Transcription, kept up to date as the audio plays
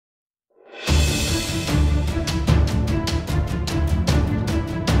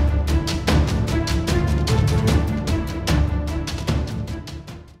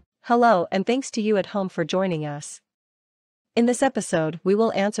Hello, and thanks to you at home for joining us. In this episode, we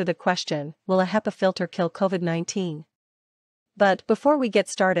will answer the question, will a HEPA filter kill COVID-19? But before we get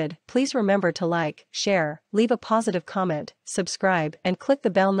started, please remember to like, share, leave a positive comment, subscribe, and click the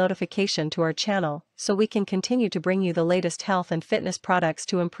bell notification to our channel so we can continue to bring you the latest health and fitness products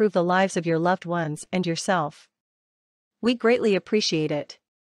to improve the lives of your loved ones and yourself. We greatly appreciate it.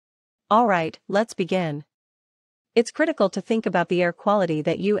 Alright, let's begin. It's critical to think about the air quality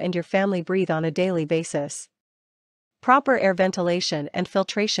that you and your family breathe on a daily basis. Proper air ventilation and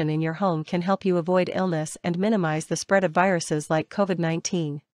filtration in your home can help you avoid illness and minimize the spread of viruses like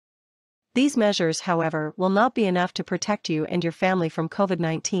COVID-19. These measures, however, will not be enough to protect you and your family from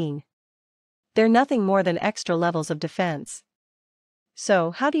COVID-19. They're nothing more than extra levels of defense.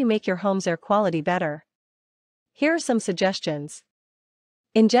 So, how do you make your home's air quality better? Here are some suggestions.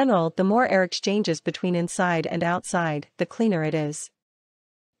 In general, the more air exchanges between inside and outside, the cleaner it is.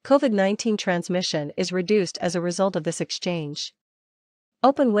 COVID-19 transmission is reduced as a result of this exchange.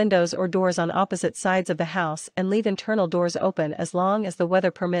 Open windows or doors on opposite sides of the house and leave internal doors open as long as the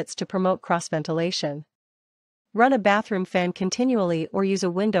weather permits to promote cross-ventilation. Run a bathroom fan continually or use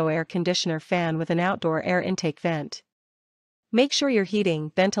a window air conditioner fan with an outdoor air intake vent. Make sure your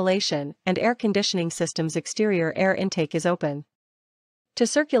heating, ventilation, and air conditioning system's exterior air intake is open. To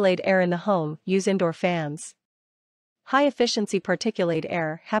circulate air in the home, use indoor fans. High-efficiency particulate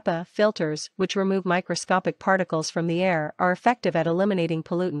air (HEPA) filters, which remove microscopic particles from the air, are effective at eliminating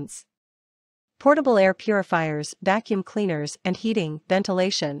pollutants. Portable air purifiers, vacuum cleaners, and heating,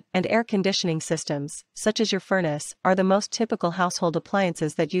 ventilation, and air conditioning systems, such as your furnace, are the most typical household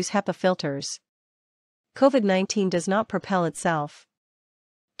appliances that use HEPA filters. COVID-19 does not propel itself.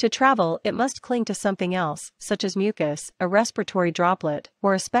 To travel, it must cling to something else, such as mucus, a respiratory droplet,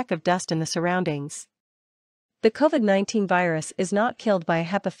 or a speck of dust in the surroundings. The COVID-19 virus is not killed by a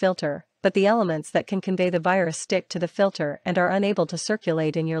HEPA filter, but the elements that can convey the virus stick to the filter and are unable to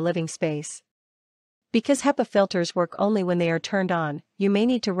circulate in your living space. Because HEPA filters work only when they are turned on, you may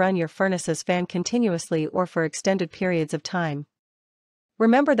need to run your furnace's fan continuously or for extended periods of time.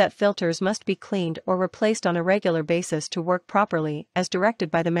 Remember that filters must be cleaned or replaced on a regular basis to work properly, as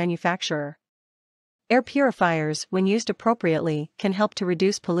directed by the manufacturer. Air purifiers, when used appropriately, can help to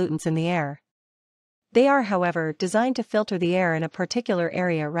reduce pollutants in the air. They are, however, designed to filter the air in a particular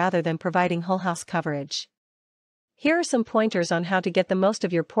area rather than providing whole house coverage. Here are some pointers on how to get the most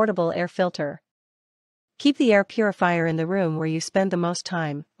of your portable air filter. Keep the air purifier in the room where you spend the most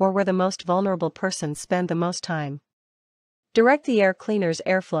time, or where the most vulnerable persons spend the most time. Direct the air cleaner's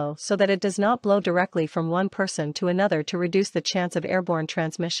airflow so that it does not blow directly from one person to another to reduce the chance of airborne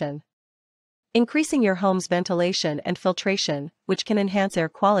transmission. Increasing your home's ventilation and filtration, which can enhance air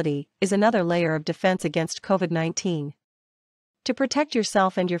quality, is another layer of defense against COVID-19. To protect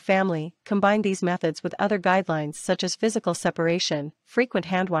yourself and your family, combine these methods with other guidelines such as physical separation, frequent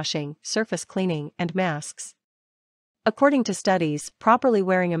handwashing, surface cleaning, and masks. According to studies, properly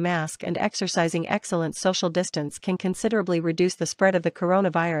wearing a mask and exercising excellent social distance can considerably reduce the spread of the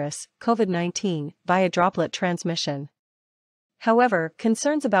coronavirus, COVID-19, via droplet transmission. However,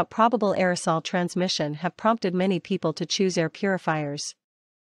 concerns about probable aerosol transmission have prompted many people to choose air purifiers.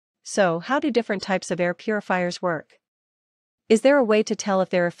 So, how do different types of air purifiers work? Is there a way to tell if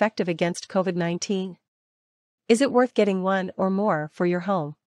they're effective against COVID-19? Is it worth getting one or more for your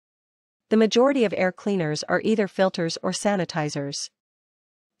home? The majority of air cleaners are either filters or sanitizers.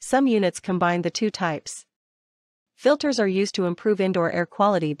 Some units combine the two types. Filters are used to improve indoor air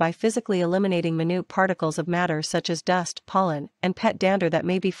quality by physically eliminating minute particles of matter such as dust, pollen, and pet dander that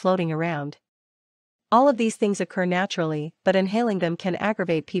may be floating around. All of these things occur naturally, but inhaling them can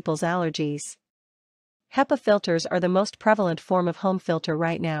aggravate people's allergies. HEPA filters are the most prevalent form of home filter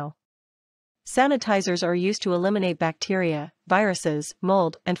right now. Sanitizers are used to eliminate bacteria, viruses,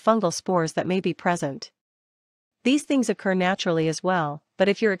 mold, and fungal spores that may be present. These things occur naturally as well, but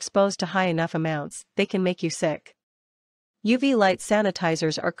if you're exposed to high enough amounts, they can make you sick. UV light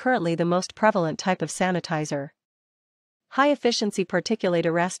sanitizers are currently the most prevalent type of sanitizer. High-efficiency particulate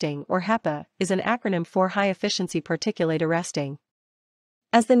arresting, or HEPA, is an acronym for high-efficiency particulate arresting.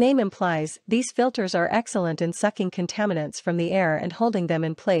 As the name implies, these filters are excellent in sucking contaminants from the air and holding them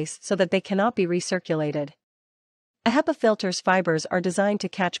in place so that they cannot be recirculated. A HEPA filter's fibers are designed to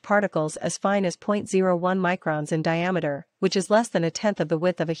catch particles as fine as 0.01 microns in diameter, which is less than a tenth of the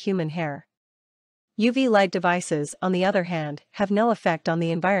width of a human hair. UV light devices, on the other hand, have no effect on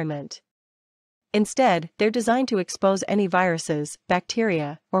the environment. Instead, they're designed to expose any viruses,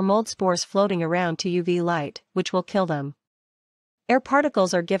 bacteria, or mold spores floating around to UV light, which will kill them. Air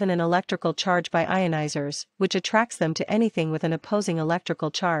particles are given an electrical charge by ionizers, which attracts them to anything with an opposing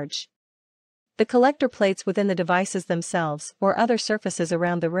electrical charge. The collector plates within the devices themselves, or other surfaces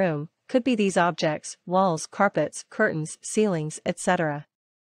around the room, could be these objects: walls, carpets, curtains, ceilings, etc.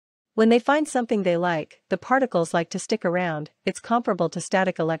 When they find something they like, the particles like to stick around. It's comparable to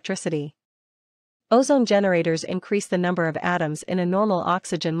static electricity. Ozone generators increase the number of atoms in a normal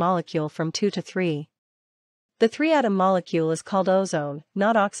oxygen molecule from 2 to 3. The 3-atom molecule is called ozone,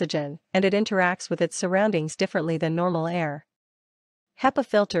 not oxygen, and it interacts with its surroundings differently than normal air. HEPA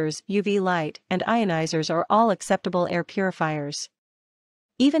filters, UV light, and ionizers are all acceptable air purifiers.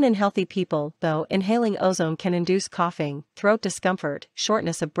 Even in healthy people, though, inhaling ozone can induce coughing, throat discomfort,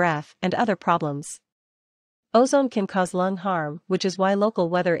 shortness of breath, and other problems. Ozone can cause lung harm, which is why local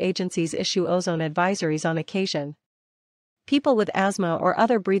weather agencies issue ozone advisories on occasion. People with asthma or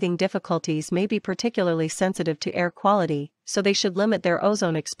other breathing difficulties may be particularly sensitive to air quality, so they should limit their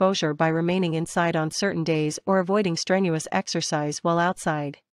ozone exposure by remaining inside on certain days or avoiding strenuous exercise while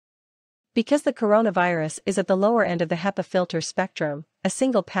outside. Because the coronavirus is at the lower end of the HEPA filter spectrum, a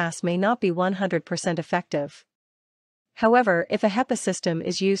single pass may not be 100% effective. However, if a HEPA system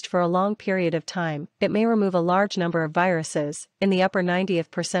is used for a long period of time, it may remove a large number of viruses, in the upper 90th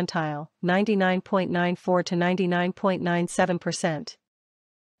percentile, 99.94 to 99.97%.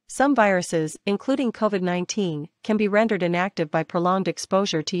 Some viruses, including COVID-19, can be rendered inactive by prolonged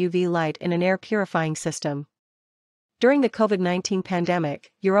exposure to UV light in an air purifying system. During the COVID-19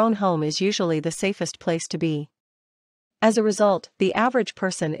 pandemic, your own home is usually the safest place to be. As a result, the average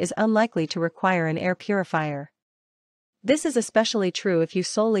person is unlikely to require an air purifier. This is especially true if you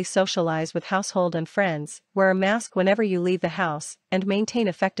solely socialize with household and friends, wear a mask whenever you leave the house, and maintain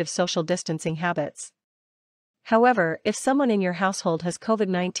effective social distancing habits. However, if someone in your household has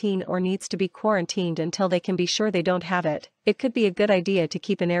COVID-19 or needs to be quarantined until they can be sure they don't have it, it could be a good idea to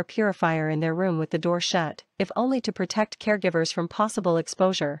keep an air purifier in their room with the door shut, if only to protect caregivers from possible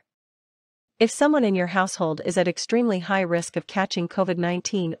exposure. If someone in your household is at extremely high risk of catching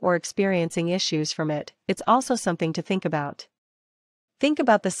COVID-19 or experiencing issues from it, it's also something to think about. Think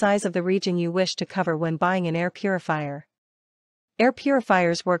about the size of the region you wish to cover when buying an air purifier. Air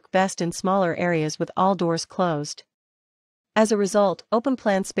purifiers work best in smaller areas with all doors closed. As a result,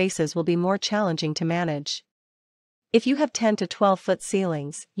 open-plan spaces will be more challenging to manage. If you have 10 to 12-foot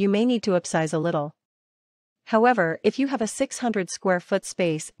ceilings, you may need to upsize a little. However, if you have a 600 square foot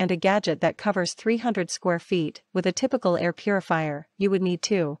space and a gadget that covers 300 square feet, with a typical air purifier, you would need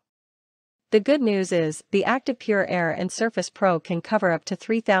 2. The good news is, the Active Pure Air and Surface Pro can cover up to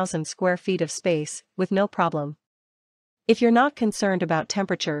 3,000 square feet of space, with no problem. If you're not concerned about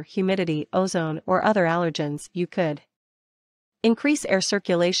temperature, humidity, ozone, or other allergens, you could increase air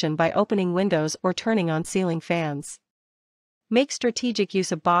circulation by opening windows or turning on ceiling fans. Make strategic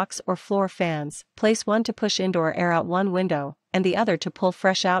use of box or floor fans, place one to push indoor air out one window, and the other to pull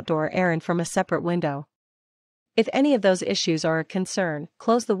fresh outdoor air in from a separate window. If any of those issues are a concern,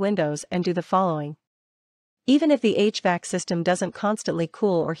 close the windows and do the following. Even if the HVAC system doesn't constantly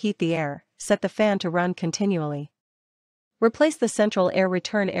cool or heat the air, set the fan to run continually. Replace the central air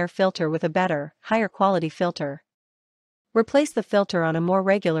return air filter with a better, higher quality filter. Replace the filter on a more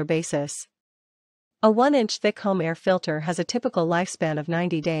regular basis. A 1-inch thick home air filter has a typical lifespan of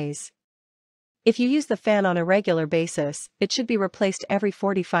 90 days. If you use the fan on a regular basis, it should be replaced every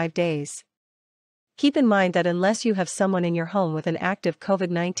 45 days. Keep in mind that unless you have someone in your home with an active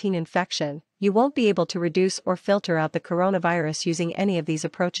COVID-19 infection, you won't be able to reduce or filter out the coronavirus using any of these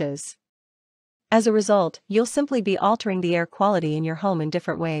approaches. As a result, you'll simply be altering the air quality in your home in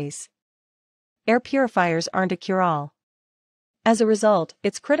different ways. Air purifiers aren't a cure-all. As a result,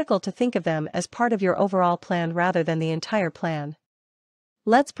 it's critical to think of them as part of your overall plan rather than the entire plan.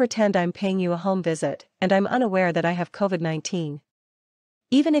 Let's pretend I'm paying you a home visit, and I'm unaware that I have COVID-19.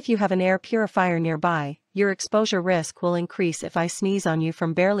 Even if you have an air purifier nearby, your exposure risk will increase if I sneeze on you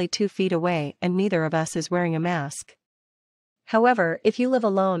from barely 2 feet away and neither of us is wearing a mask. However, if you live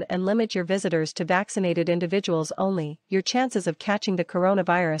alone and limit your visitors to vaccinated individuals only, your chances of catching the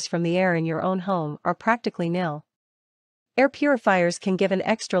coronavirus from the air in your own home are practically nil. Air purifiers can give an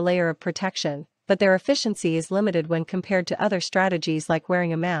extra layer of protection, but their efficiency is limited when compared to other strategies like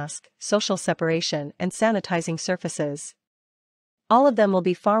wearing a mask, social separation, and sanitizing surfaces. All of them will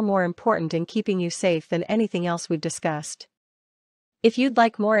be far more important in keeping you safe than anything else we've discussed. If you'd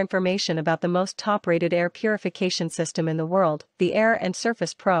like more information about the most top-rated air purification system in the world, the Air and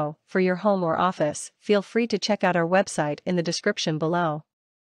Surface Pro, for your home or office, feel free to check out our website in the description below.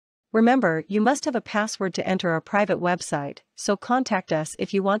 Remember, you must have a password to enter our private website, so contact us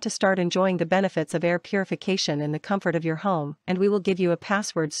if you want to start enjoying the benefits of air purification in the comfort of your home, and we will give you a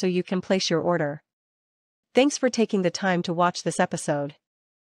password so you can place your order. Thanks for taking the time to watch this episode.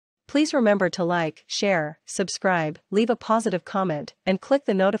 Please remember to like, share, subscribe, leave a positive comment, and click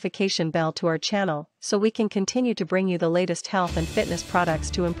the notification bell to our channel so we can continue to bring you the latest health and fitness products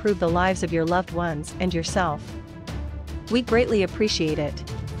to improve the lives of your loved ones and yourself. We greatly appreciate it.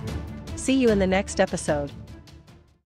 See you in the next episode.